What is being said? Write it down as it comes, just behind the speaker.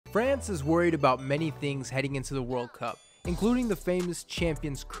France is worried about many things heading into the World Cup, including the famous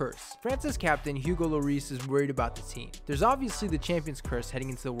Champions Curse. France's captain Hugo Lloris is worried about the team. There's obviously the Champions Curse heading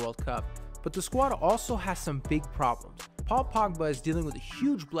into the World Cup, but the squad also has some big problems. Paul Pogba is dealing with a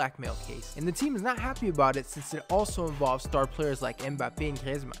huge blackmail case, and the team is not happy about it since it also involves star players like Mbappe and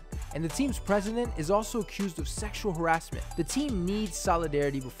Griezmann. And the team's president is also accused of sexual harassment. The team needs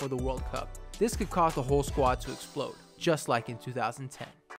solidarity before the World Cup. This could cause the whole squad to explode, just like in 2010.